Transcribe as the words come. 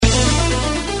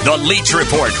The Leach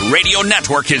Report Radio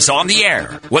Network is on the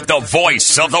air with the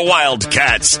voice of the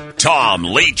Wildcats, Tom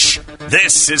Leach.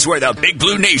 This is where the Big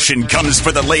Blue Nation comes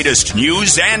for the latest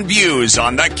news and views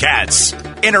on the Cats.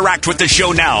 Interact with the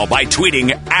show now by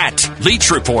tweeting at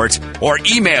Leach Report or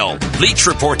email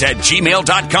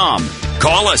leachreport@gmail.com.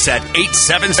 Call us at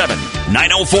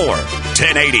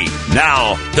 877-904-1080.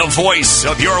 Now, the voice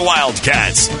of your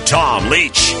Wildcats, Tom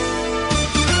Leach.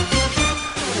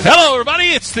 Hello, everybody.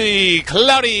 It's the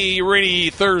cloudy,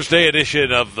 rainy Thursday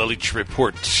edition of the Leach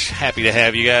Report. Happy to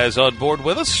have you guys on board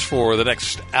with us for the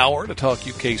next hour to talk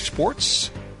UK sports.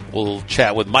 We'll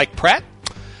chat with Mike Pratt,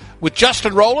 with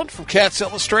Justin Rowland from Cats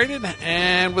Illustrated,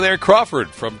 and with Eric Crawford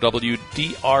from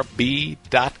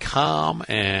WDRB.com,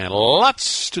 and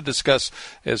lots to discuss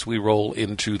as we roll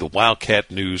into the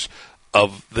Wildcat news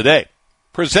of the day,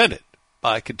 presented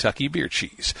by Kentucky Beer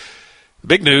Cheese. The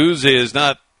big news is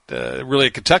not really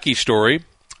a Kentucky story,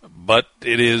 but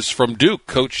it is from Duke.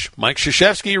 Coach Mike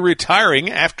Krzyzewski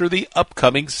retiring after the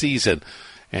upcoming season.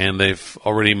 And they've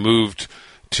already moved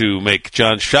to make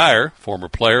John Shire, former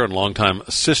player and longtime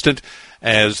assistant,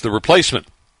 as the replacement.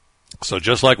 So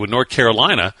just like with North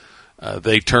Carolina,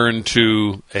 they turned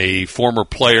to a former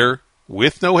player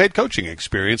with no head coaching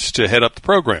experience to head up the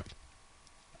program.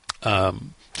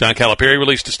 John Calipari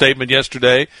released a statement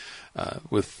yesterday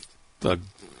with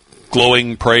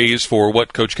glowing praise for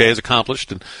what Coach K has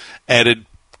accomplished, and added,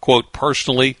 quote,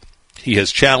 "Personally, he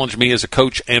has challenged me as a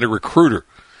coach and a recruiter,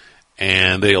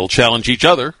 and they'll challenge each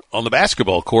other on the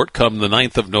basketball court come the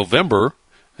 9th of November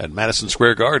at Madison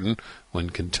Square Garden when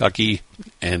Kentucky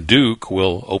and Duke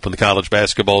will open the college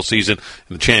basketball season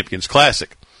in the Champions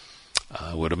Classic."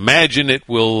 I would imagine it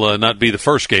will not be the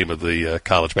first game of the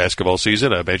college basketball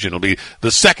season. I imagine it'll be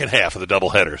the second half of the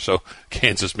doubleheader. So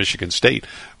Kansas-Michigan State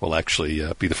will actually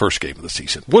be the first game of the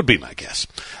season, would be my guess.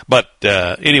 But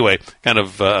anyway, kind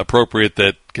of appropriate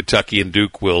that Kentucky and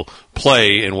Duke will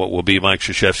play in what will be Mike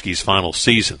Krzyzewski's final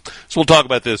season. So we'll talk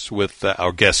about this with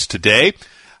our guests today.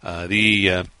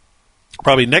 The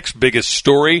probably next biggest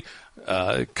story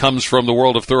comes from the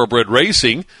world of thoroughbred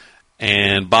racing.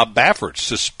 And Bob Baffert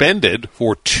suspended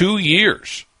for 2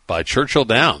 years by Churchill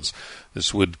Downs.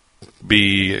 This would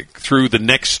be through the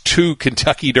next 2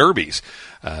 Kentucky Derbies.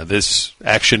 This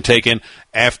action taken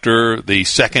after the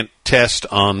second test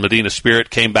on Medina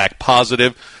Spirit came back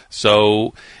positive.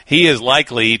 So he is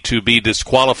likely to be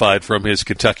disqualified from his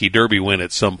Kentucky Derby win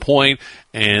at some point,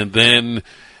 and then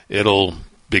it'll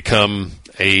become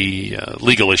a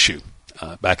legal issue.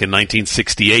 Back in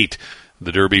 1968,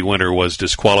 the Derby winner was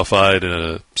disqualified in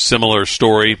a similar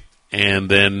story, and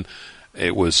then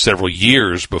it was several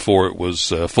years before it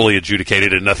was fully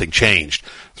adjudicated, and nothing changed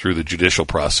through the judicial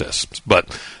process.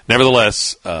 But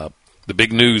nevertheless, the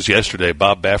big news yesterday,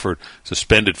 Bob Baffert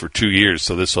suspended for 2 years,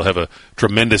 so this will have a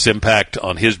tremendous impact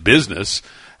on his business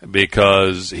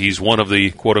because he's one of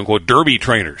the quote-unquote Derby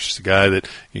trainers, the guy that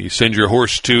you send your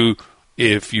horse to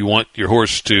if you want your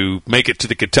horse to make it to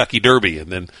the Kentucky Derby,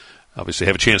 and then obviously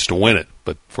have a chance to win it.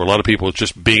 But for a lot of people, it's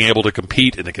just being able to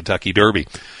compete in the Kentucky Derby.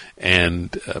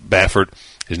 And Baffert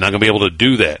is not going to be able to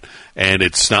do that. And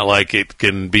it's not like it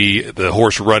can be the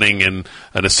horse running in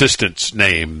an assistant's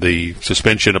name. The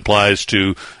suspension applies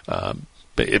to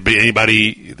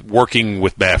anybody working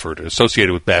with Baffert,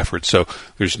 associated with Baffert. So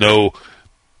there's no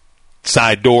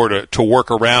side door to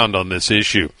work around on this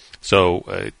issue.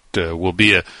 So it will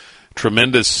be a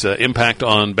tremendous impact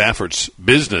on Baffert's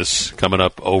business coming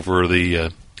up over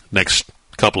the next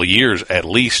couple of years at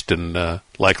least, and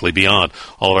likely beyond.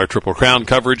 All of our Triple Crown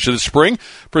coverage this spring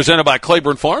presented by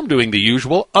Claiborne Farm, doing the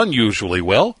usual, unusually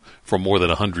well for more than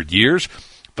 100 years.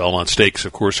 Belmont Stakes,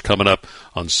 of course, coming up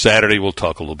on Saturday. We'll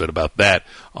talk a little bit about that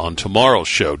on tomorrow's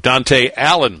show. Dante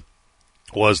Allen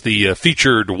was the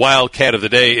featured Wildcat of the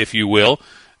day, if you will,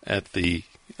 at the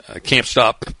camp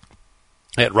stop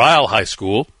at Ryle High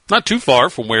School, not too far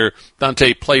from where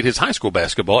Dante played his high school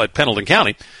basketball at Pendleton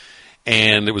County.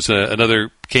 And it was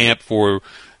another camp for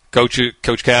Coach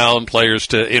Cal and players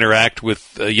to interact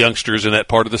with youngsters in that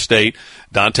part of the state.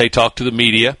 Dante talked to the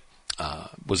media,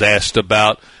 was asked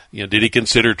about, did he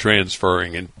consider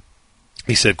transferring? And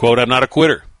he said, quote, "I'm not a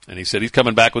quitter." And he said he's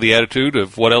coming back with the attitude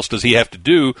of what else does he have to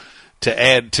do to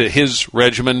add to his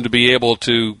regimen to be able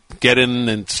to get in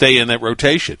and stay in that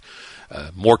rotation.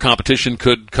 More competition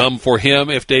could come for him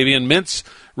if Davian Mintz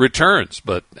returns,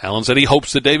 but Allen said he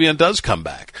hopes that Davian does come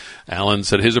back. Allen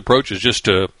said his approach is just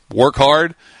to work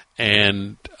hard,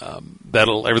 and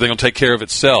everything will take care of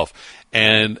itself.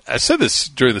 And I said this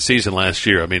during the season last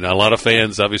year. I mean, a lot of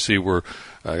fans obviously were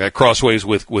got crossways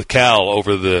with Cal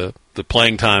over the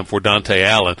playing time for Dante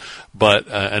Allen, but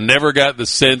I never got the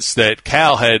sense that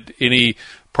Cal had any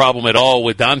problem at all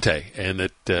with Dante, and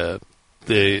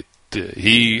that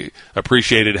he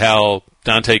appreciated how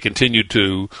Dante continued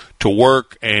to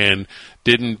work and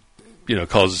didn't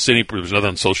cause there was nothing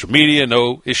on social media,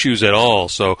 no issues at all.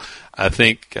 So I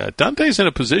think Dante's in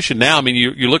a position now. I mean,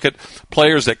 you look at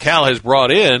players that Cal has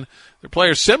brought in, they're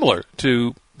players similar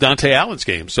to Dante Allen's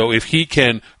game. So if he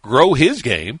can grow his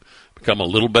game, become a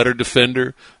little better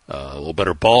defender, a little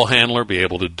better ball handler, be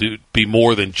able to be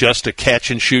more than just a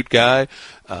catch-and-shoot guy,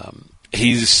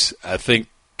 he's, I think,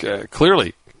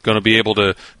 clearly going to be able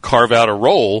to carve out a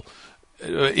role.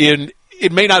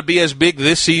 It may not be as big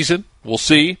this season, we'll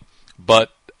see,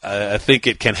 but I think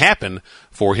it can happen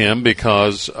for him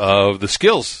because of the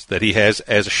skills that he has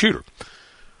as a shooter.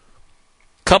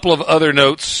 Couple of other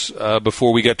notes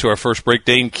before we get to our first break.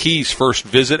 Dane Key's first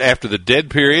visit after the dead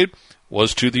period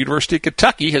was to the University of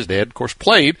Kentucky. His dad, of course,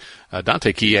 played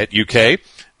Dante Key at UK.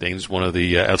 Dane's one of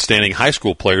the outstanding high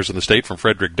school players in the state from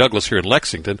Frederick Douglass here in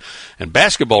Lexington. And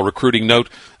basketball recruiting note,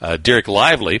 Derek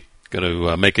Lively, going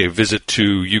to make a visit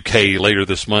to UK later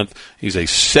this month. He's a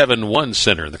 7-1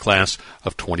 center in the class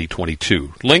of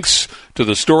 2022. Links to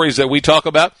the stories that we talk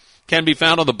about can be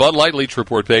found on the Bud Light Leach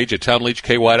Report page at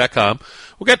townleachky.com.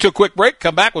 We'll get to a quick break,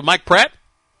 come back with Mike Pratt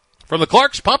from the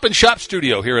Clark's Pump and Shop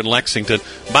Studio here in Lexington.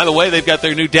 By the way, they've got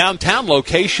their new downtown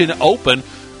location open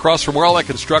across from where all that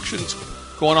construction's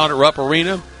going on at Rupp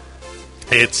Arena.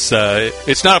 It's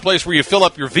not a place where you fill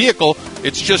up your vehicle.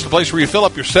 It's just a place where you fill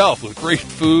up yourself with great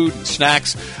food and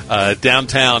snacks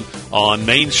downtown on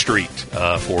Main Street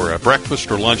for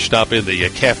breakfast or lunch. Stop in the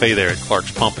cafe there at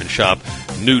Clark's Pump and Shop,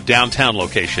 new downtown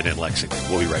location in Lexington.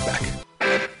 We'll be right back.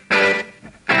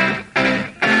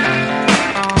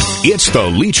 It's the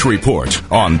Leach Report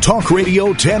on Talk Radio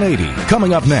 1080.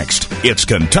 Coming up next, it's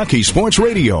Kentucky Sports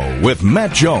Radio with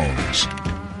Matt Jones.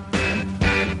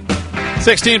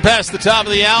 16 past the top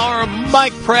of the hour.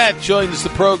 Mike Pratt joins the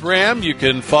program. You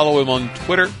can follow him on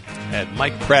Twitter at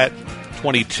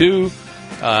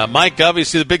MikePratt22. Mike,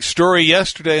 obviously the big story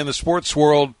yesterday in the sports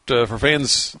world for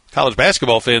fans, college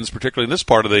basketball fans, particularly in this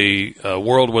part of the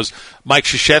world, was Mike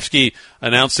Krzyzewski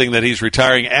announcing that he's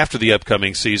retiring after the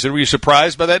upcoming season. Were you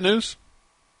surprised by that news?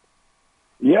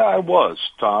 Yeah, I was,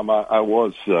 Tom. I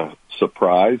was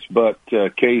surprised, but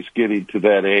Kay's getting to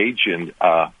that age, and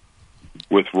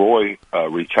with Roy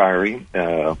retiring,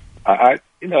 things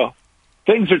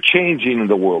are changing in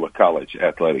the world of college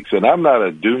athletics. And I'm not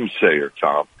a doomsayer,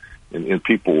 Tom, and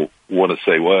people want to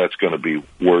say, well, it's going to be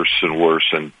worse and worse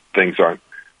and things aren't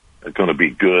going to be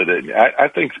good. And I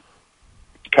think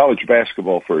college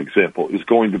basketball, for example, is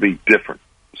going to be different.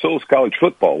 So is college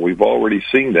football. We've already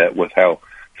seen that with how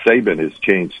Saban has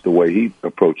changed the way he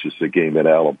approaches the game at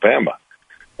Alabama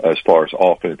as far as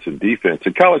offense and defense.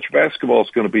 And college basketball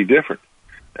is going to be different.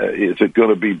 Is it going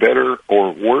to be better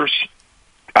or worse?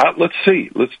 Let's see.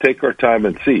 Let's take our time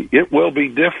and see. It will be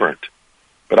different.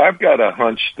 But I've got a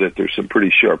hunch that there's some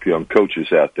pretty sharp young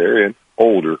coaches out there and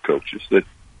older coaches that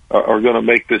are going to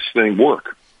make this thing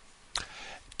work.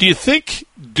 Do you think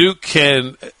Duke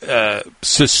can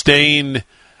sustain,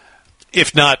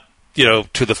 if not,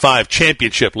 to the 5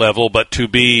 championship level, but to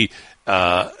be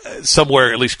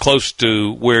somewhere at least close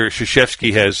to where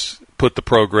Krzyzewski has put the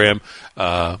program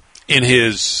in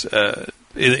his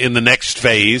in the next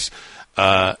phase?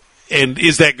 And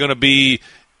is that going to be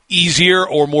easier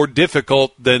or more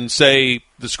difficult than, say,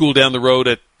 the school down the road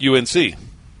at UNC?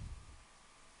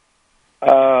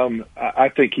 I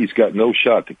think he's got no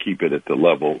shot to keep it at the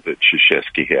level that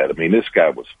Krzyzewski had. I mean, this guy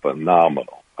was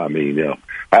phenomenal. I mean,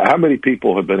 how many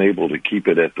people have been able to keep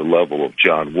it at the level of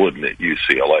John Wooden at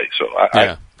UCLA? So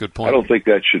good point. I don't think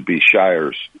that should be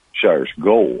Shire's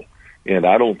goal, and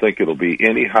I don't think it'll be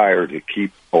any higher to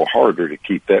keep or harder to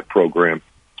keep that program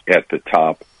at the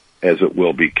top as it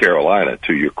will be Carolina.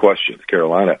 To your question,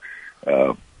 Carolina,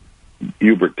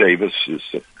 Hubert Davis is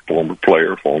a former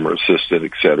player, former assistant,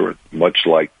 etc., much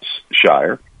like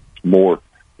Shire, more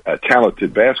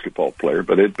talented basketball player,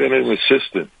 but had been an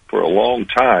assistant for a long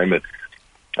time. And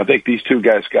I think these two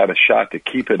guys got a shot to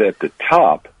keep it at the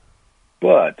top,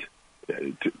 but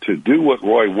to do what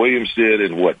Roy Williams did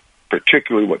and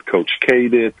particularly what Coach K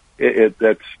did,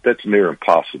 that's near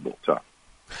impossible, Tom.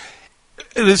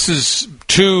 This is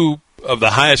two of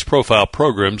the highest profile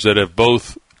programs that have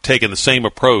both taken the same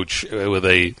approach with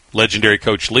a legendary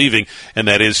coach leaving, and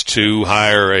that is to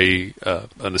hire an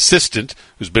assistant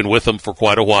who's been with them for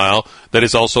quite a while that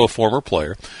is also a former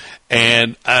player.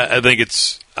 And I think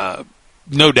it's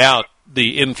no doubt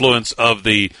the influence of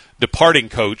the departing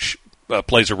coach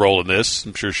plays a role in this.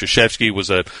 I'm sure Krzyzewski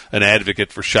was an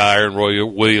advocate for Shire, and Roy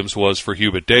Williams was for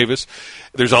Hubert Davis.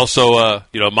 There's also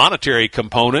a monetary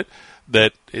component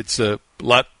that it's a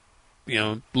lot,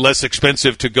 less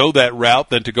expensive to go that route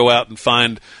than to go out and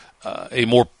find a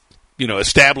more,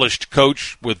 established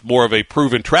coach with more of a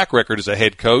proven track record as a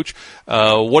head coach.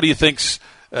 What do you think's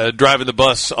driving the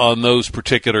bus on those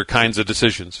particular kinds of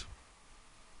decisions?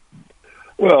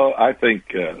 Well, I think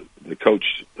the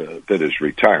coach that is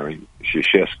retiring,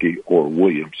 Krzyzewski or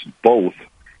Williams, both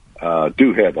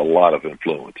do have a lot of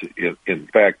influence. In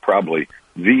fact, probably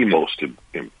the most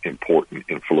important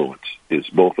influence is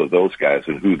both of those guys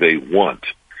and who they want.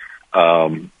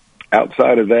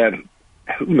 Outside of that,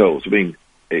 who knows? I mean,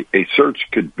 a search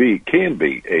can be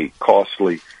a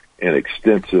costly and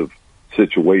extensive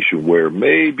situation where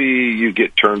maybe you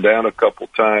get turned down a couple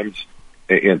times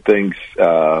and things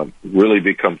really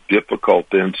become difficult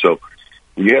then. So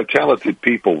you have talented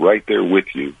people right there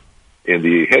with you, and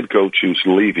the head coach who's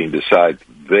leaving decides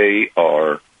they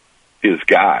are his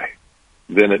guy,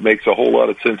 then it makes a whole lot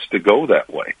of sense to go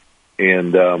that way.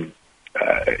 And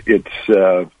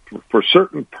it's for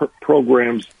certain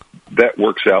programs that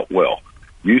works out well.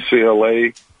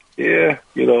 UCLA, they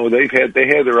had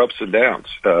their ups and downs.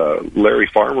 Larry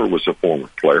Farmer was a former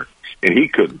player, and he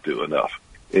couldn't do enough.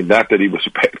 And not that he was a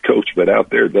bad coach, but out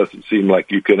there it doesn't seem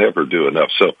like you can ever do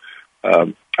enough. So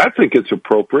I think it's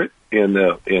appropriate, and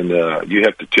you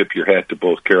have to tip your hat to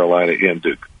both Carolina and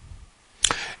Duke.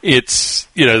 It's,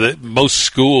 that most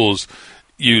schools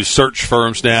use search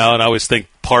firms now, and I always think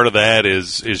part of that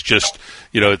is just,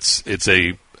 it's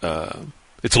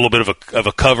a little bit of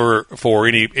a cover for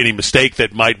any mistake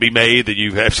that might be made, that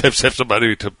you have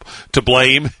somebody to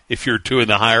blame if you're doing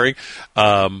the hiring.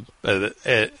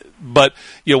 But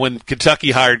when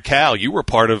Kentucky hired Cal, you were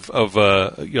part of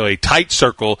a tight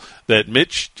circle that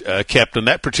Mitch kept on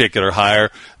that particular hire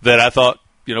that I thought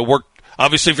worked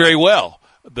obviously very well.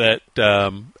 That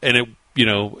and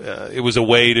it was a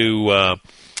way to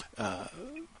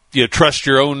trust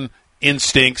your own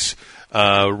instincts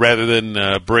rather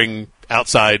than bring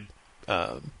outside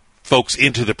folks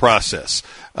into the process.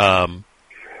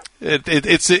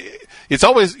 It's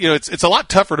always, it's a lot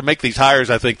tougher to make these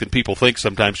hires, I think, than people think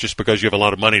sometimes, just because you have a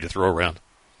lot of money to throw around.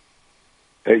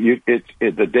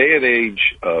 The day and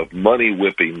age of money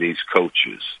whipping these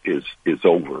coaches is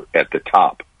over at the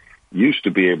top. Used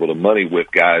to be able to money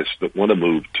whip guys that want to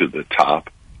move to the top,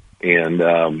 and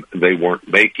they weren't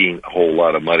making a whole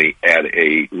lot of money at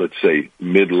a, let's say,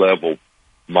 mid-level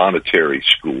monetary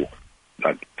school.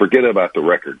 Forget about the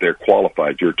record. They're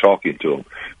qualified. You're talking to them.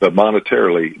 But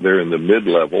monetarily, they're in the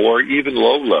mid-level or even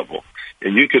low-level.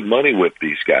 And you could money whip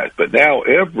these guys. But now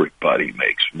everybody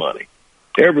makes money.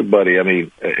 Everybody, I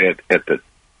mean, at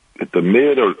the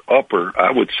mid or upper,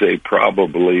 I would say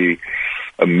probably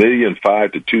 $1.5 million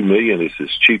to $2 million is as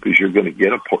cheap as you're going to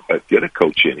get a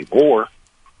coach anymore.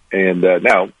 And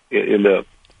now in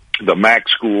the MAC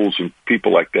schools and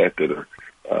people like that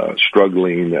are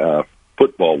struggling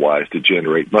football-wise to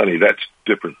generate money, that's a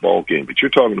different ballgame. But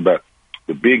you're talking about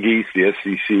the Big East, the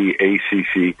SEC,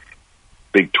 ACC,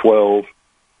 Big 12,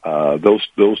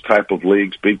 those type of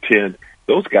leagues, Big 10.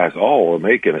 Those guys all are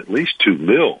making at least $2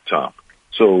 million, Tom.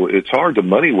 So it's hard to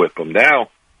money whip them. Now,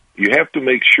 you have to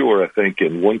make sure, I think,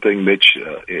 and one thing Mitch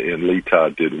and Lee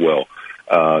Todd did well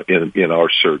in our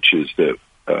search is that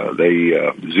they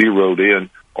zeroed in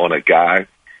on a guy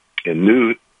and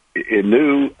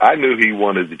I knew he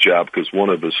wanted the job because one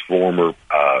of his former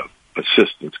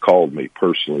assistants called me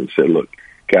personally and said, look,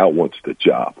 Cal wants the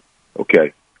job,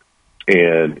 okay?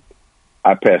 And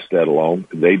I passed that along,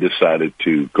 and they decided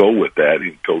to go with that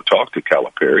and go talk to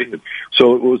Calipari. And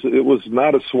so it was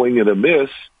not a swing and a miss,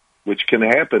 which can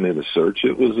happen in a search.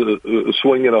 It was a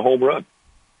swing and a home run.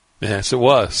 Yes, it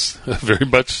was. Very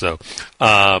much so.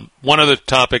 One other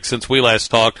topic since we last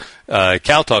talked,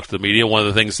 Cal talked to the media. One of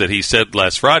the things that he said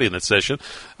last Friday in that session,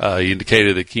 he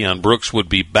indicated that Keon Brooks would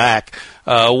be back.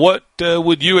 What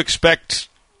would you expect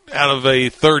out of a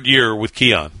third year with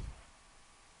Keon?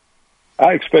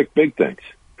 I expect big things.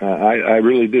 I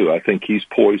really do. I think he's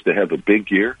poised to have a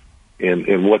big year.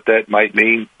 And what that might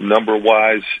mean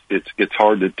number-wise, it's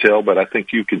hard to tell, but I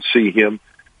think you can see him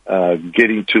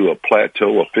getting to a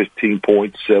plateau of 15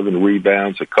 points, 7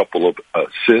 rebounds, a couple of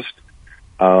assists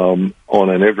on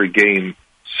an every-game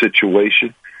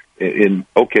situation. And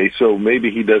okay, so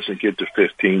maybe he doesn't get to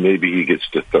 15, maybe he gets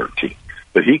to 13.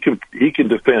 But he can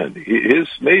defend.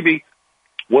 Maybe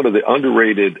one of the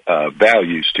underrated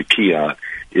values to Keon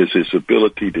is his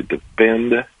ability to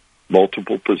defend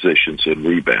multiple positions and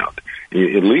rebound.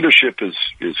 And leadership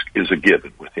is a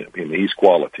given with him. I mean, he's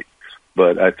quality.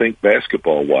 But I think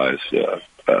basketball-wise,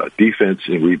 defense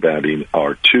and rebounding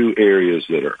are two areas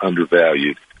that are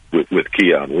undervalued with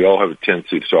Keon. We all have a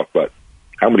tendency to talk about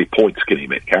How many points can he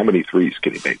make? How many threes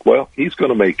can he make? Well, he's going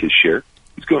to make his share.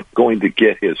 He's going to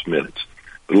get his minutes.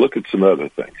 But look at some other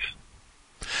things.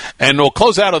 And we'll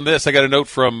close out on this. I got a note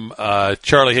from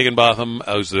Charlie Higginbotham,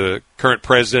 who's the current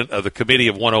president of the Committee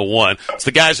of 101. It's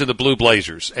the guys in the Blue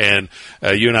Blazers. And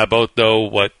you and I both know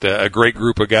what a great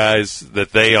group of guys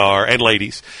that they are, and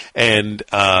ladies, and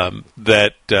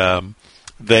that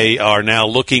they are now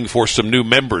looking for some new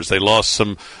members. They lost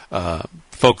some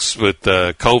folks with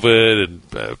COVID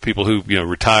and people who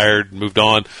retired, moved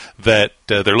on, that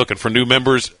they're looking for new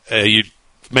members.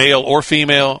 Male or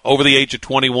female, over the age of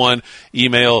 21,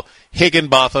 email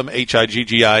Higginbotham,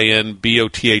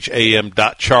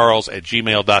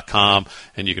 HIGGINBOTHAM.Charles@gmail.com,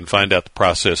 and you can find out the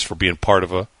process for being part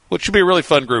of what should be a really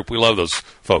fun group. We love those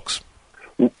folks.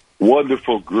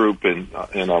 Wonderful group, and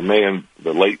our man,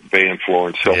 the late Van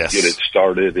Florence, helped get it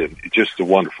started, and just a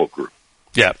wonderful group.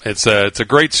 Yeah, it's a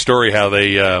great story how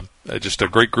they just a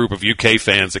great group of UK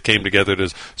fans that came together to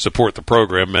support the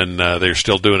program, and they're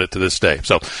still doing it to this day.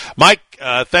 So, Mike,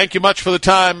 thank you much for the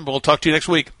time. We'll talk to you next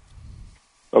week.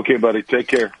 Okay, buddy. Take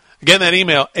care. Again, that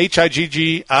email,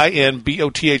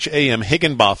 HIGGINBOTHAM,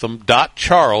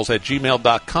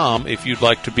 Higginbotham.Charles@gmail.com, if you'd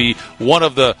like to be one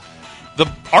of the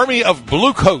army of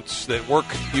blue coats that work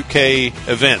UK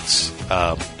events.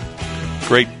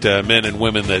 Great men and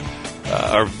women that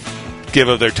give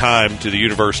of their time to the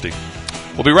university.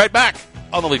 We'll be right back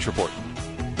on the Leach Report.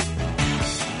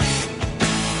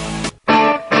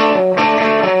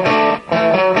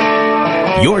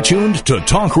 You're tuned to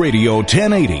Talk Radio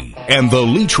 1080 and the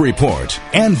Leach Report.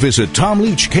 And visit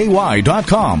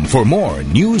TomLeachKY.com for more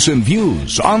news and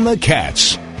views on the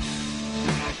Cats.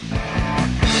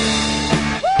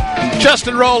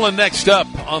 Justin Rowland next up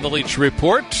on the Leach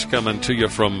Report, coming to you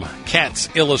from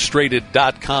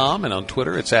CatsIllustrated.com, and on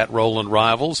Twitter it's at Rowland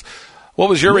Rivals. What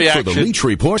was your reaction to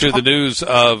the news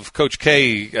of Coach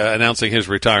K announcing his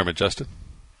retirement, Justin?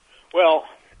 Well,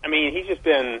 I mean, he's just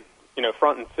been,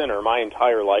 front and center my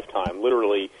entire lifetime.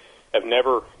 Literally, have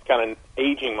never, kind of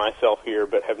aging myself here,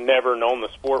 but have never known the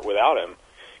sport without him.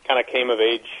 Kind of came of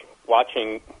age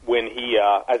watching when he,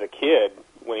 as a kid,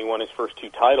 when he won his first 2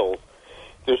 titles.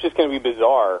 So it's just going to be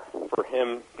bizarre for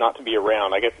him not to be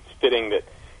around. I guess it's fitting that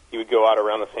he would go out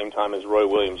around the same time as Roy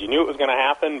Williams. You knew it was going to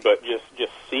happen, but just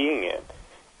seeing it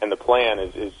and the plan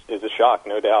is a shock,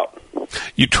 no doubt.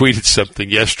 You tweeted something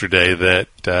yesterday that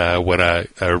when I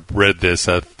read this,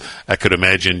 I could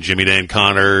imagine Jimmy Dan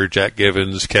Connor, Jack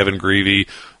Givens, Kevin Greavy,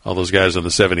 all those guys on the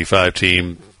 75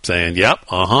 team saying, yep,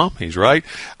 he's right.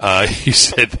 You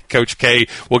said that Coach K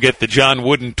will get the John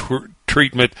Wooden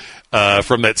treatment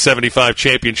from that 75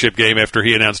 championship game after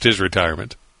he announced his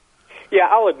retirement. Yeah,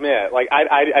 I'll admit,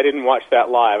 I didn't watch that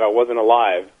live. I wasn't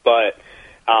alive, but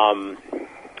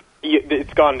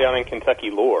it's gone down in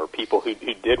Kentucky lore. People who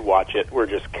did watch it were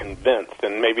just convinced,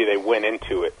 and maybe they went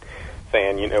into it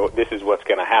saying, this is what's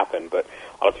going to happen. But a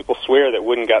lot of people swear that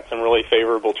Wooden got some really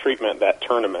favorable treatment that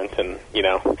tournament, and,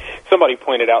 somebody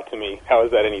pointed out to me, how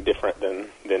is that any different than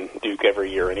Duke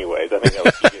every year anyways? I think that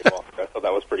was TJ Walker. I thought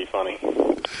that was pretty funny.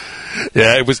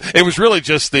 Yeah, it was really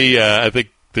just the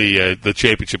the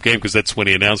championship game, because that's when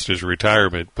he announced his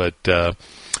retirement. But there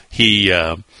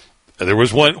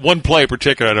was one play in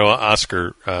particular. I know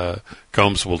Oscar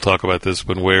Combs will talk about this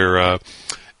one, where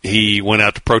he went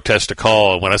out to protest a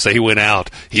call. And when I say he went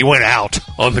out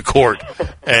on the court,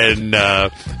 and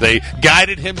they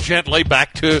guided him gently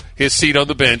back to his seat on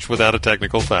the bench without a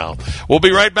technical foul. We'll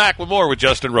be right back with more with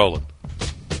Justin Rowland.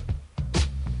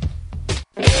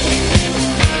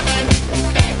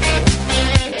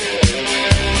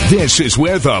 This is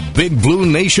where the Big Blue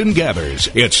Nation gathers.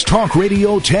 It's Talk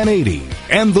Radio 1080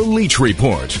 and the Leach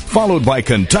Report, followed by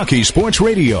Kentucky Sports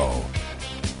Radio.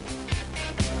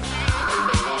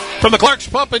 From the Clark's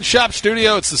Pump and Shop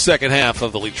studio, it's the second half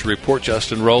of the Leach Report.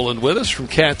 Justin Rowland with us from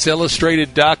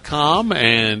CatsIllustrated.com,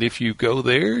 and if you go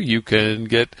there, you can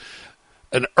get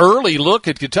an early look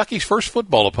at Kentucky's first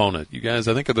football opponent. You guys,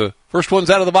 I think, are the first ones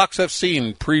out of the box I've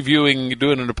seen doing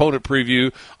an opponent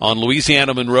preview on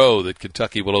Louisiana Monroe that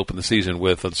Kentucky will open the season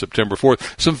with on September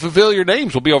 4th. Some familiar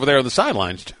names will be over there on the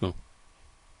sidelines, too.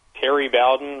 Terry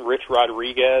Bowden, Rich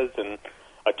Rodriguez, and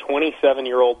a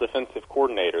 27-year-old defensive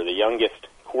coordinator, the youngest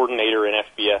coordinator in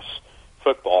FBS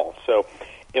football. So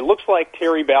it looks like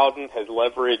Terry Bowden has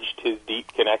leveraged his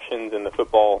deep connections in the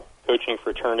football coaching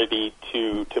fraternity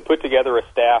to put together a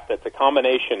staff that's a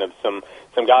combination of some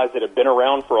guys that have been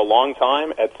around for a long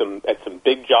time at some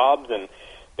big jobs, and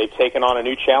they've taken on a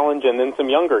new challenge, and then some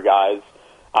younger guys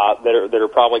that are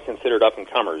probably considered up and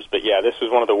comers. But yeah, this was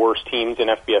one of the worst teams in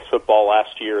FBS football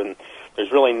last year, and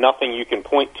there's really nothing you can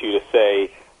point to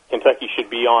say Kentucky should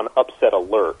be on upset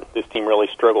alert. This team really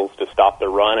struggles to stop the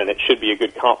run, and it should be a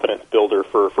good confidence builder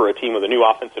for a team with a new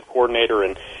offensive coordinator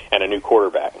and a new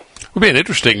quarterback. It would be an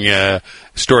interesting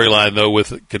storyline, though,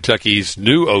 with Kentucky's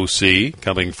new OC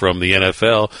coming from the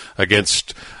NFL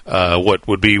against what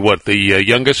would be the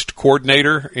youngest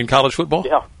coordinator in college football?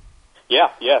 Yeah.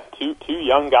 Two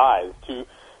young guys,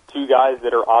 two guys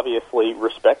that are obviously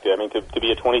respected. I mean, to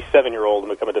be a 27-year-old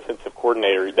and become a defensive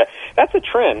coordinator, that's a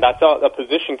trend. I thought a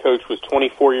position coach was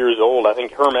 24 years old. I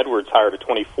think Herm Edwards hired a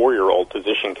 24-year-old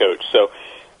position coach. So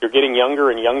you're getting younger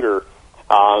and younger.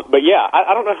 But yeah,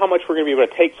 I don't know how much we're going to be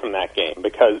able to take from that game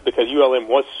because ULM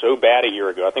was so bad a year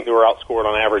ago. I think they were outscored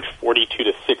on average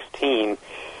 42-16,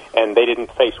 and they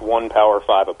didn't face one Power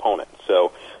 5 opponent.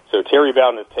 So Terry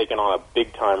Bowden has taken on a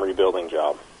big-time rebuilding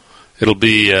job. It'll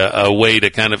be a way to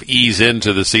kind of ease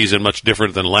into the season, much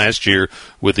different than last year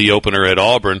with the opener at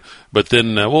Auburn. But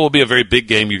then, it'll be a very big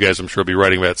game. You guys, I'm sure, will be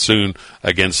writing about soon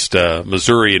against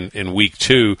Missouri in week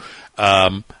 2.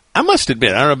 I must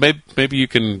admit, I don't know, maybe you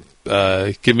can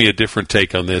give me a different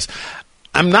take on this.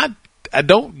 I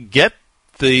don't get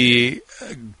the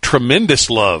tremendous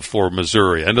love for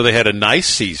Missouri. I know they had a nice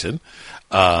season,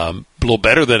 a little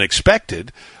better than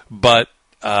expected, but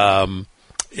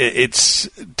it's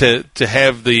to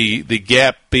have the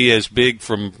gap be as big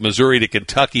from Missouri to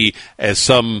Kentucky as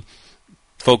some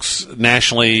folks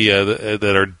nationally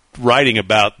that are writing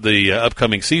about the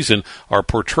upcoming season are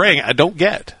portraying. I don't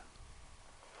get.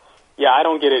 Yeah, I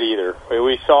don't get it either.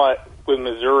 We saw it with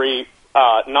Missouri,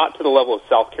 not to the level of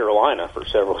South Carolina for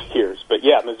several years, but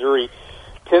yeah, Missouri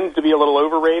tends to be a little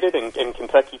overrated, and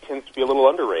Kentucky tends to be a little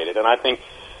underrated, and I think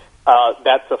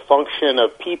that's a function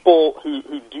of people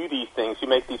who do these things, who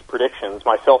make these predictions,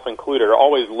 myself included, are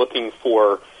always looking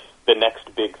for the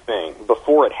next big thing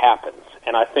before it happens.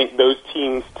 And I think those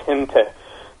teams tend to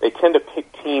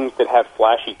pick teams that have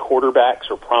flashy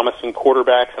quarterbacks or promising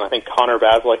quarterbacks, and I think Connor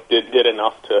Vaslik did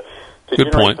enough to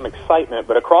generate some excitement.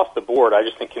 But across the board, I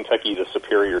just think Kentucky is a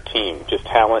superior team, just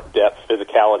talent, depth,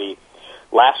 physicality.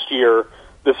 Last year,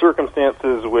 the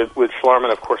circumstances with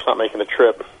Schlarman, of course, not making the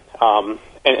trip,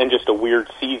 and just a weird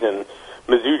season,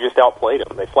 Mizzou just outplayed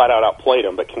them. They flat out outplayed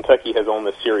them, but Kentucky has owned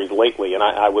this series lately, and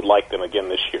I would like them again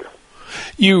this year.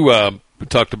 You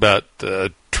talked about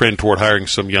trend toward hiring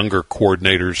some younger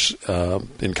coordinators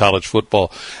in college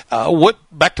football.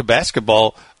 Back to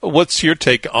basketball, what's your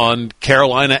take on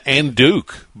Carolina and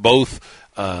Duke, both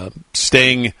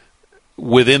staying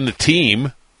within the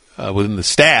team, within the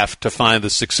staff, to find the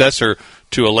successor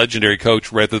to a legendary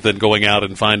coach rather than going out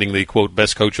and finding the, quote,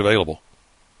 best coach available?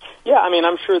 Yeah, I mean,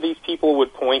 I'm sure these people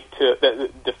would point to, the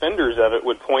defenders of it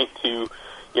would point to,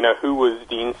 who was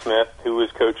Dean Smith, who was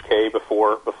Coach K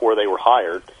before they were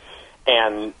hired.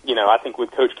 And, I think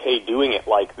with Coach K doing it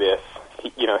like this,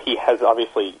 he has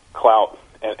obviously clout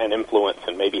and influence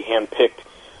and maybe handpicked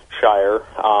Shire.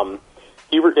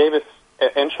 Hubert Davis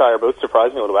and Shire both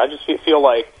surprised me a little bit. I just feel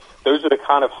like those are the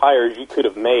kind of hires you could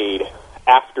have made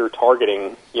after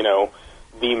targeting,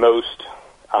 the most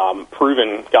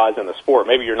proven guys in the sport.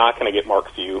 Maybe you're not going to get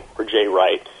Mark Few or Jay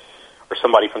Wright or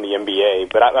somebody from the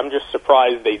NBA, but I'm just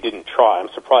surprised they didn't try. I'm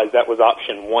surprised that was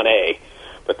option 1A,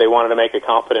 but they wanted to make a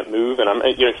confident move. And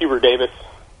Hubert Davis,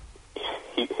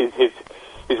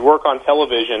 his work on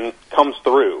television comes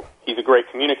through. He's a great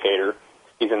communicator.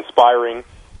 He's inspiring,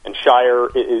 and Shire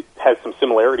has some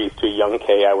similarities to a young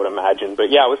K, I would imagine.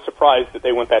 But yeah, I was surprised that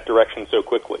they went that direction so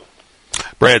quickly.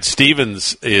 Brad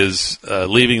Stevens is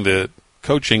leaving the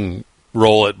coaching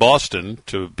role at Boston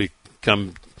to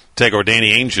take over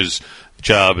Danny Ainge's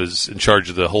job as in charge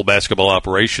of the whole basketball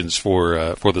operations for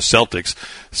the Celtics.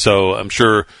 So I'm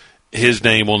sure his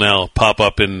name will now pop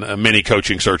up in many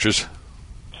coaching searches.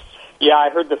 Yeah,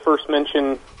 I heard the first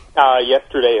mention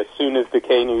yesterday as soon as the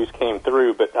K news came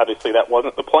through, but obviously that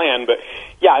wasn't the plan. But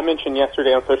yeah, I mentioned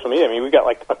yesterday on social media, I mean, we've got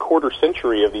like a quarter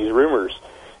century of these rumors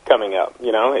coming up.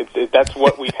 That's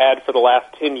what we've had for the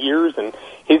last 10 years, and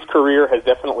his career has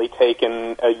definitely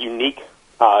taken a unique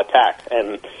tack.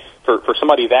 And for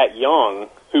somebody that young,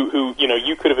 who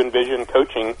you could have envisioned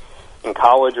coaching in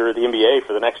college or the NBA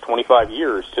for the next 25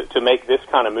 years, to make this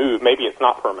kind of move, maybe it's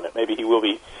not permanent. Maybe he will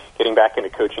be getting back into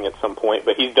coaching at some point,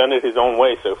 but he's done it his own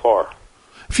way so far.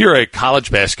 If you're a college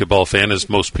basketball fan, as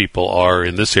most people are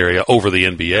in this area, over the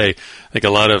NBA, I think a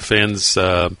lot of fans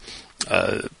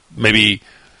maybe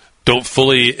don't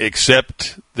fully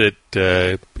accept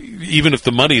that even if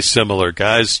the money's similar,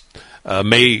 guys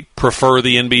may prefer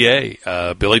the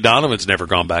NBA. Billy Donovan's never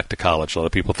gone back to college. A lot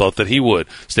of people thought that he would.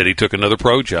 Instead, he took another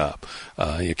pro job.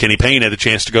 Kenny Payne had a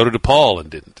chance to go to DePaul and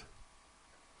didn't.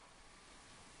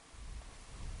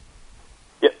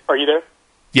 Yeah, are you there?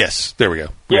 Yes, there we go.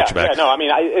 No, I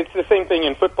mean, it's the same thing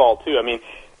in football, too. I mean,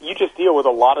 you just deal with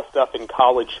a lot of stuff in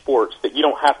college sports that you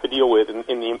don't have to deal with in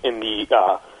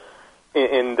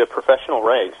the professional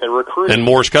ranks. And recruiting, and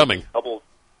more's coming.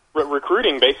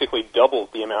 Recruiting basically doubles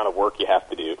the amount of work you have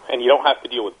to do, and you don't have to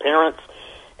deal with parents.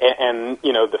 And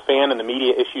you know, the fan and the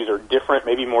media issues are different,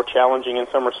 maybe more challenging in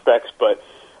some respects, but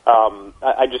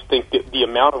I just think that the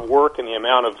amount of work and the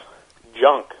amount of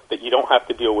junk that you don't have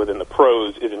to deal with in the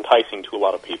pros is enticing to a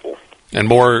lot of people. And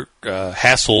more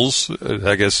hassles,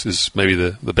 I guess is maybe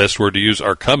the best word to use,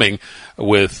 are coming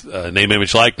with name,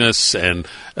 image, likeness, and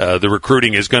the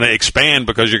recruiting is going to expand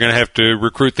because you're going to have to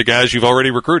recruit the guys you've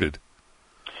already recruited.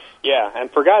 Yeah, and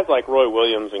for guys like Roy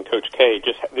Williams and Coach K,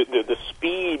 just the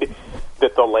speed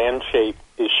that the landscape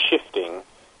is shifting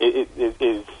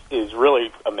is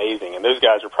really amazing. And those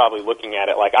guys are probably looking at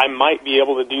it like, I might be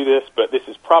able to do this, but this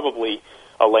is probably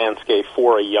a landscape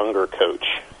for a younger coach.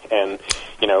 And,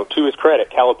 you know, to his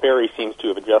credit, Calipari seems to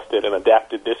have adjusted and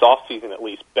adapted this offseason at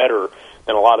least better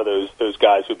than a lot of those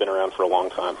guys who've been around for a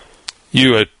long time.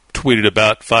 You tweeted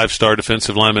about five-star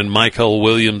defensive lineman Michael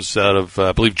Williams out of,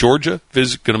 I believe, Georgia,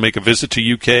 going to make a visit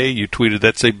to UK. You tweeted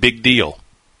that's a big deal.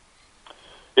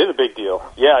 It is a big deal.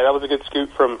 Yeah, that was a good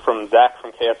scoop from Zach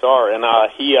from KSR. And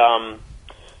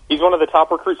he's one of the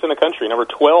top recruits in the country, number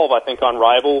 12, I think, on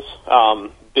Rivals.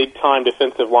 Big-time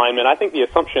defensive lineman. I think the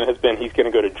assumption has been he's going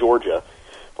to go to Georgia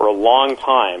for a long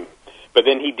time, but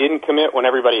then he didn't commit when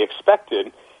everybody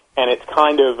expected, and it's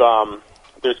kind of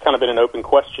there's kind of been an open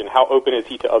question. How open is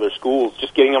he to other schools?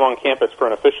 Just getting him on campus for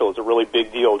an official is a really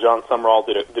big deal. John Summerall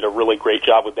did a really great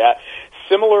job with that.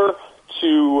 Similar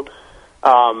to,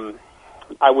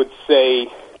 I would say,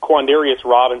 Quandarius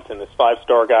Robinson, this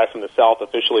five-star guy from the South,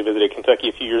 officially visited Kentucky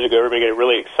a few years ago. Everybody got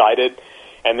really excited.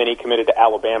 And then he committed to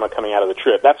Alabama coming out of the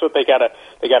trip. That's what they got to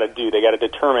do. They got to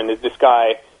determine, is this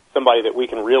guy somebody that we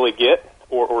can really get,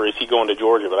 or is he going to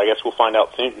Georgia? But I guess we'll find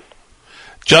out soon.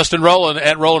 Justin Rowland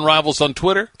at Rowland Rivals on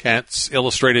Twitter,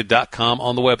 CatsIllustrated.com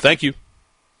on the web. Thank you.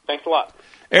 Thanks a lot.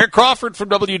 Eric Crawford from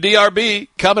WDRB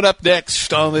coming up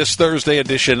next on this Thursday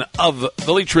edition of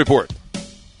the Leach Report.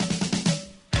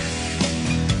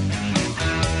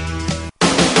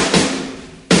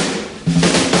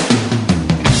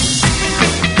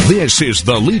 This is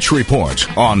the Leach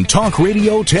Report on Talk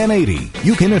Radio 1080.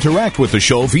 You can interact with the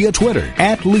show via Twitter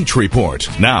at Leach Report.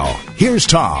 Now, here's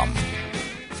Tom.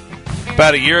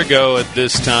 About a year ago at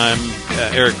this time,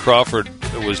 Eric Crawford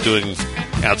was doing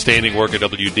outstanding work at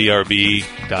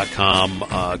WDRB.com,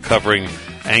 covering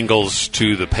angles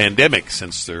to the pandemic,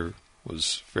 since there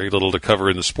was very little to cover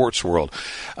in the sports world.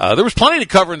 There was plenty to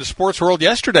cover in the sports world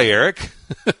yesterday, Eric.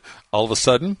 All of a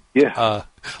sudden. Yeah.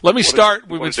 Let me start.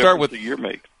 We would start with the year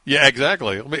make. Yeah,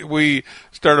 exactly. We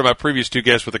started my previous two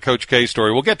guests with the Coach K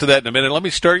story. We'll get to that in a minute. Let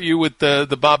me start you with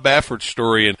the Bob Baffert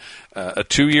story and a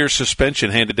 2-year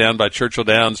suspension handed down by Churchill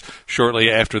Downs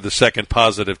shortly after the second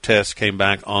positive test came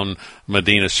back on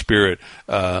Medina Spirit.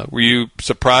 Were you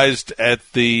surprised at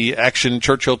the action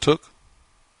Churchill took?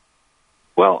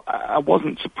 Well, I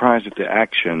wasn't surprised at the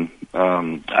action.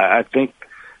 I think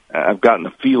I've gotten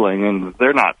the feeling, and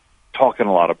they're not talking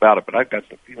a lot about it, but I've got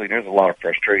the feeling there's a lot of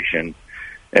frustration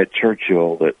at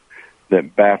Churchill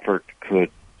that Baffert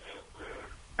could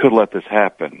let this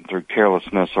happen through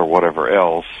carelessness or whatever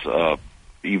else,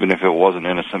 even if it was an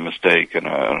innocent mistake and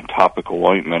a topical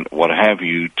ointment, what have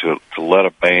you, to let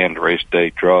a banned race day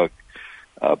drug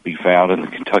be found in the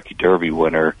Kentucky Derby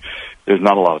winner. There's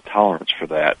not a lot of tolerance for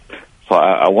that. So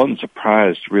I wasn't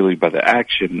surprised really by the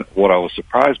action. What I was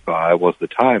surprised by was the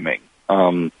timing.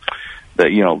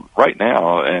 That, you know, right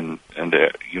now, and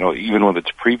you know, even with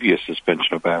its previous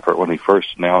suspension of Baffert, when he first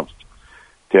announced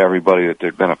to everybody that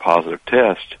there'd been a positive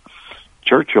test,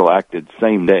 Churchill acted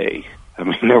same day. I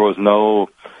mean, there was no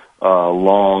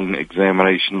long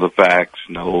examination of the facts,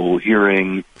 no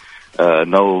hearing,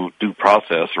 no due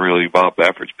process, really. Bob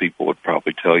Baffert's people would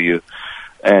probably tell you.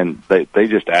 And they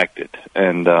just acted.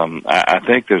 And I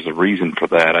think there's a reason for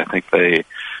that. I think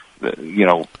you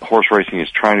know, horse racing is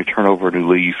trying to turn over a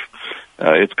new leaf.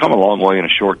 It's come a long way in a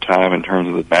short time in terms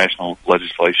of the national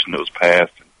legislation that was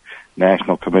passed, and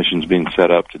national commissions being set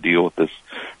up to deal with this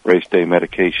race day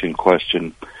medication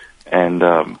question. And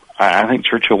I think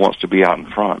Churchill wants to be out in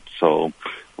front. So,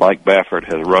 like Baffert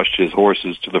has rushed his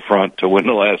horses to the front to win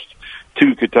the last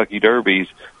 2 Kentucky Derbies,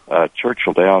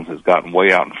 Churchill Downs has gotten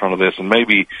way out in front of this, and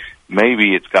maybe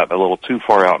it's gotten a little too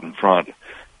far out in front.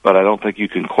 But I don't think you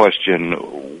can question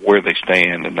where they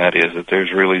stand, and that is that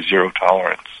there's really zero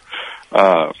tolerance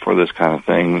for this kind of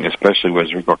thing, especially with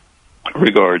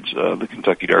regards the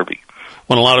Kentucky Derby.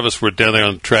 When a lot of us were down there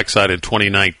on the trackside in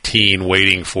 2019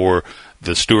 waiting for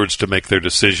the stewards to make their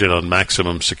decision on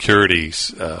maximum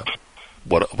securities,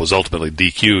 what was ultimately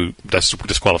DQ,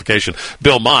 disqualification.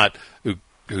 Bill Mott,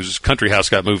 whose country house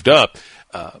got moved up,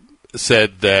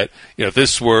 said that if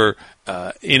this were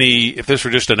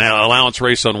just an allowance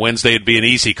race on Wednesday, it'd be an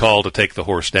easy call to take the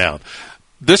horse down.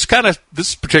 This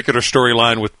particular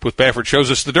storyline with Baffert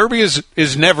shows us the Derby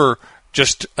is never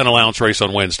just an allowance race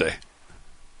on Wednesday.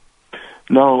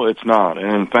 No, it's not.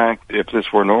 And in fact, if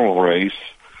this were a normal race,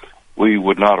 we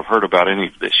would not have heard about any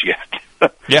of this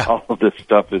yet. Yeah. All of this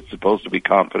stuff is supposed to be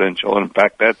confidential. And in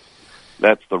fact,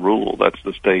 that's the rule. That's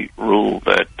the state rule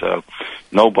that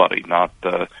nobody, not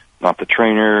the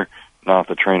trainer, not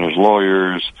the trainer's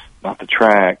lawyers, not the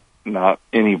track, not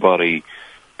anybody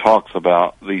talks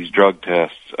about these drug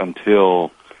tests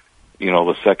until,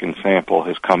 the second sample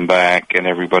has come back and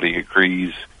everybody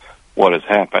agrees what has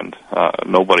happened.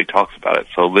 Nobody talks about it.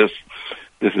 So this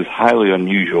is highly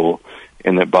unusual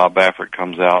in that Bob Baffert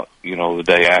comes out, the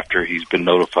day after he's been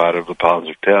notified of the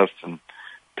positive test and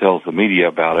tells the media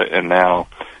about it, and now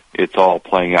it's all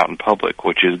playing out in public,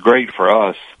 which is great for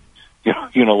us.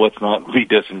 Let's not be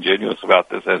disingenuous about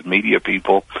this as media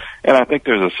people. And I think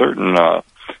there's a certain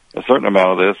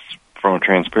amount of this from a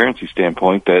transparency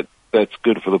standpoint that's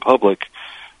good for the public.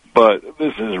 But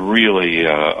this is really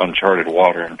uncharted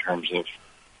water in terms of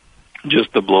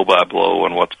just the blow-by-blow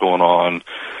and what's going on,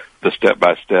 the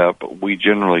step-by-step. We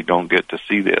generally don't get to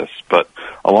see this. But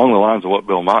along the lines of what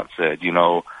Bill Mott said,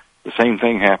 the same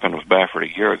thing happened with Baffert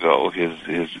a year ago.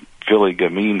 His filly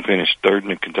Gamine finished third in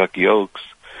the Kentucky Oaks,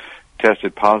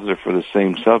 tested positive for the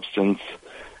same substance,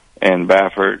 and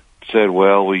Baffert said,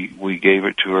 well, we gave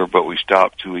it to her, but we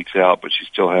stopped 2 weeks out, but she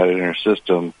still had it in her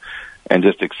system, and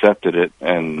just accepted it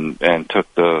and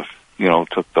took the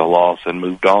loss and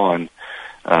moved on.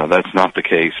 That's not the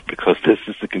case, because this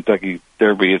is the Kentucky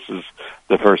Derby. This is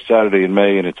the first Saturday in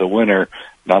May, and it's a winner,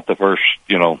 not the first,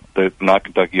 not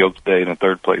Kentucky Oaks Day and a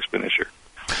third place finisher.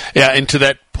 Yeah, and to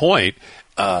that point,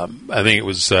 I think it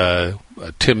was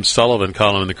Tim Sullivan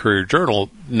column in the Courier-Journal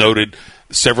noted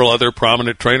several other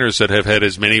prominent trainers that have had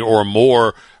as many or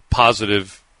more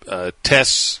positive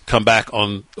tests come back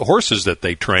on horses that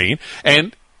they train.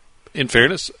 And in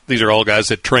fairness, these are all guys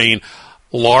that train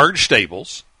large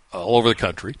stables all over the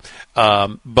country,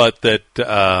 but that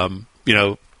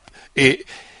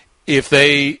if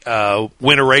they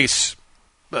win a race,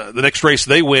 the next race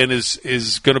they win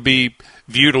is going to be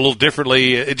viewed a little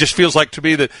differently. It just feels like to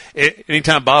me that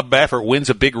anytime Bob Baffert wins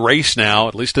a big race now,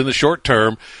 at least in the short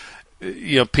term,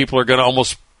 people are going to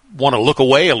almost want to look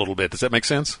away a little bit. Does that make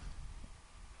sense?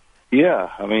 Yeah,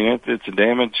 I mean it's a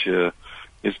damage.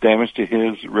 It's damage to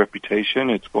his reputation.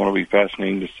 It's going to be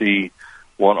fascinating to see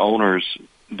what owners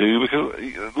do,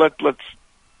 because let's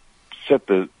set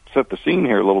the scene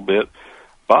here a little bit.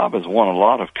 Bob has won a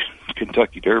lot of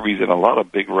Kentucky Derbies and a lot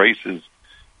of big races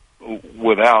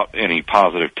without any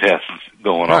positive tests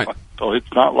going right on. So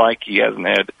it's not like he hasn't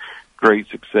had great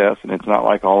success, and it's not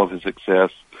like all of his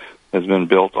success has been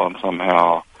built on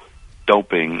somehow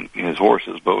doping his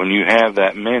horses. But when you have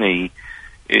that many,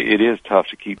 it is tough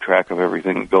to keep track of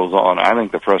everything that goes on. I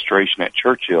think the frustration at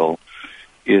Churchill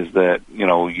is that,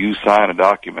 you sign a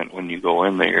document when you go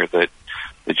in there that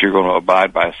you're going to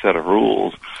abide by a set of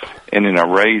rules. And in a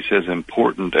race as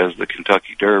important as the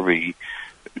Kentucky Derby,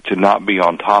 to not be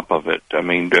on top of it. I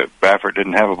mean, Baffert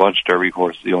didn't have a bunch of Derby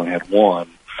horses. He only had one,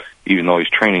 even though he's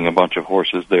training a bunch of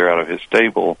horses there out of his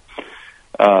stable.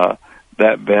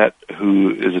 That vet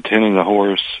who is attending the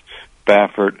horse,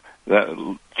 Baffert,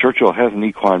 Churchill has an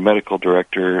equine medical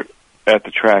director at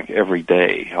the track every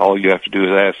day. All you have to do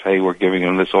is ask, hey, we're giving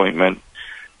him this ointment.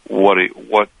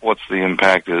 What's the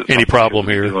impact? Any problem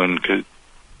here?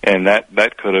 And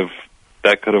that could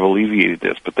have alleviated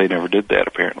this, but they never did that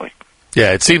apparently.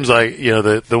 Yeah, it seems like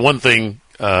the one thing,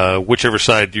 whichever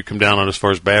side you come down on as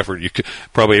far as Baffert,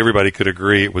 probably everybody could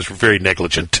agree it was very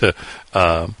negligent to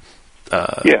not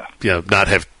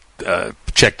have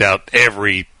checked out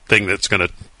everything that's going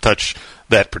to touch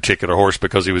that particular horse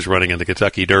because he was running in the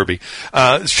Kentucky Derby.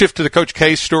 Shift to the Coach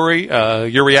K story.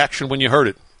 Your reaction when you heard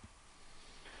it?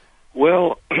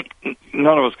 Well,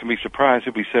 none of us can be surprised.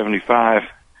 He'll be 75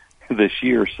 this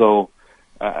year, so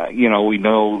we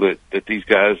know that these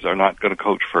guys are not going to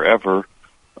coach forever.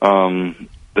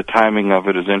 The timing of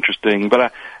it is interesting,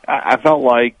 but I felt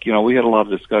like we had a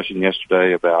lot of discussion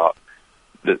yesterday about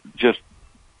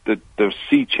the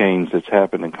sea change that's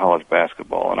happened in college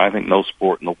basketball, and I think no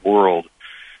sport in the world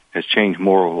has changed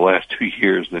more over the last 2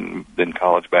 years than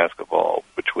college basketball,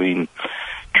 between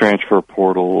transfer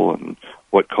portal and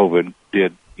what COVID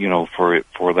did, for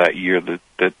that year that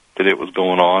it was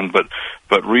going on. But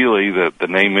but really the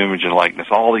name, image, and likeness,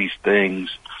 all these things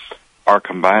are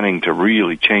combining to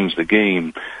really change the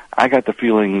game. I got the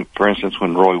feeling, for instance,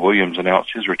 when Roy Williams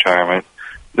announced his retirement,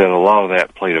 that a lot of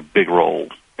that played a big role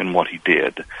in what he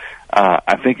did.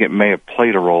 I think it may have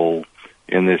played a role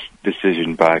in this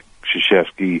decision by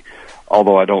Krzyzewski,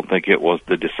 although I don't think it was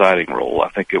the deciding role. I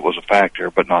think it was a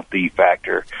factor, but not the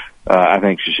factor. I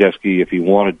think Krzyzewski, if he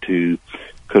wanted to,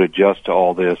 could adjust to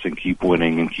all this and keep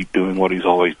winning and keep doing what he's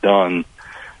always done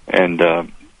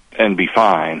and be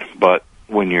fine. But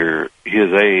when you're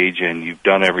his age and you've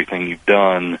done everything you've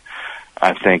done,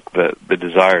 I think that the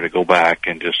desire to go back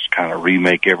and just kind of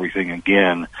remake everything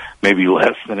again, maybe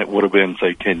less than it would have been,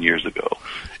 say, 10 years ago.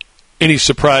 Any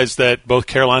surprise that both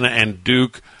Carolina and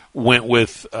Duke went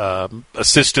with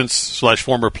assistants /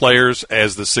 former players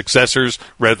as the successors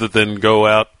rather than go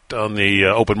out on the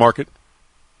open market?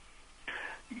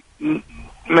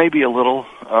 Maybe a little,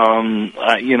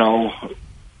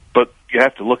 but you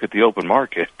have to look at the open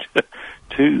market,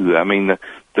 too. I mean,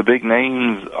 the big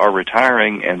names are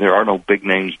retiring, and there are no big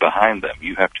names behind them.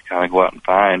 You have to kind of go out and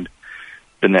find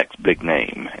the next big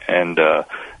name. And,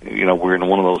 we're in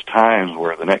one of those times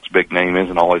where the next big name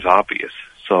isn't always obvious.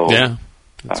 So yeah,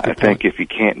 I think if you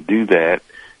can't do that,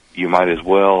 you might as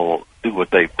well do what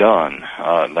they've done.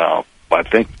 Now, I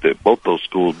think that both those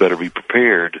schools better be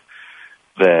prepared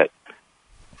that,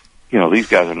 these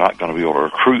guys are not going to be able to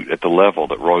recruit at the level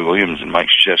that Roy Williams and Mike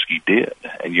Krzyzewski did.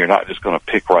 And you're not just going to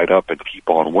pick right up and keep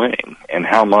on winning. And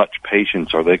how much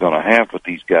patience are they going to have with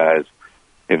these guys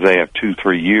if they have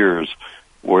 2-3 years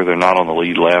where they're not on the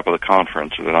lead lap of the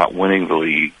conference or they're not winning the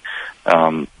league?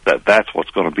 That's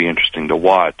what's going to be interesting to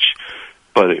watch.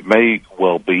 But it may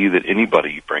well be that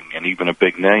anybody you bring in, even a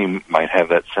big name, might have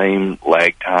that same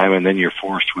lag time, and then you're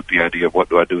forced with the idea of what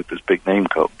do I do with this big name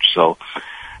coach. So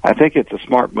I think it's a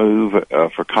smart move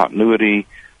for continuity.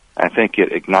 I think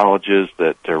it acknowledges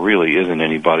that there really isn't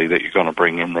anybody that you're going to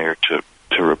bring in there to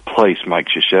replace Mike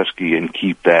Krzyzewski and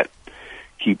keep that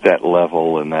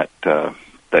level and that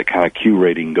kind of Q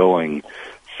rating going.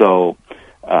 So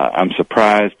I'm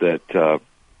surprised that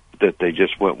they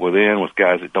just went with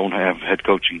guys that don't have head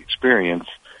coaching experience,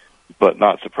 but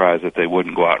not surprised that they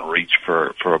wouldn't go out and reach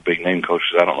for a big name coach.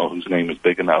 I don't know whose name is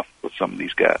big enough with some of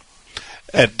these guys.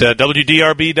 At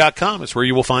WDRB.com is where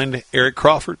you will find Eric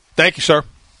Crawford. Thank you, sir.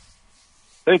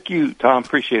 Thank you, Tom.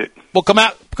 Appreciate it. We'll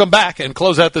come back and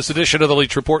close out this edition of the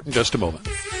Leach Report in just a moment.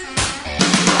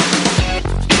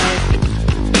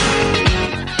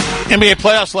 NBA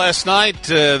playoffs last night,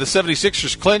 the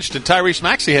 76ers clinched, and Tyrese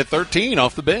Maxey had 13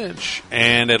 off the bench,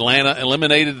 and Atlanta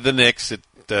eliminated the Knicks.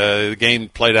 The game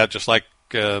played out just like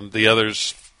the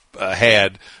others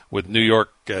had, with New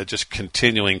York just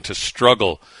continuing to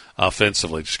struggle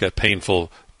offensively. Just got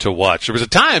painful to watch. There was a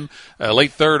time,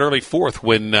 late third, early fourth,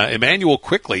 when Emmanuel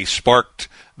quickly sparked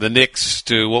the Knicks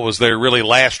to what was their really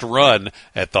last run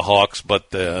at the Hawks,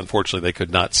 but unfortunately they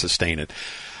could not sustain it.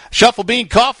 Shuffle Bean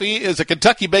Coffee is a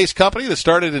Kentucky-based company that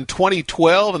started in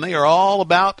 2012, and they are all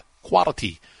about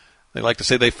quality. They like to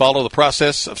say they follow the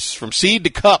process from seed to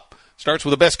cup. Starts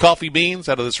with the best coffee beans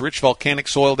out of this rich volcanic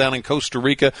soil down in Costa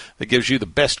Rica that gives you the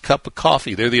best cup of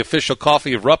coffee. They're the official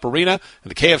coffee of Rupp Arena and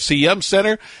the KFC Yum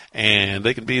Center, and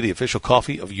they can be the official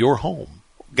coffee of your home.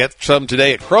 Get some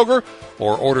today at Kroger,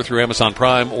 or order through Amazon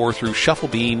Prime or through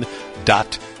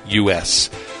shufflebean.us.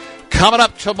 Coming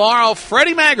up tomorrow,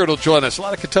 Freddie Maggard will join us. A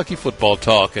lot of Kentucky football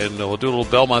talk, and we'll do a little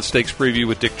Belmont Stakes preview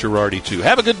with Dick Girardi, too.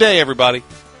 Have a good day, everybody.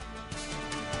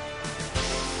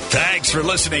 Thanks for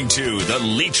listening to The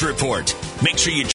Leach Report. Make sure you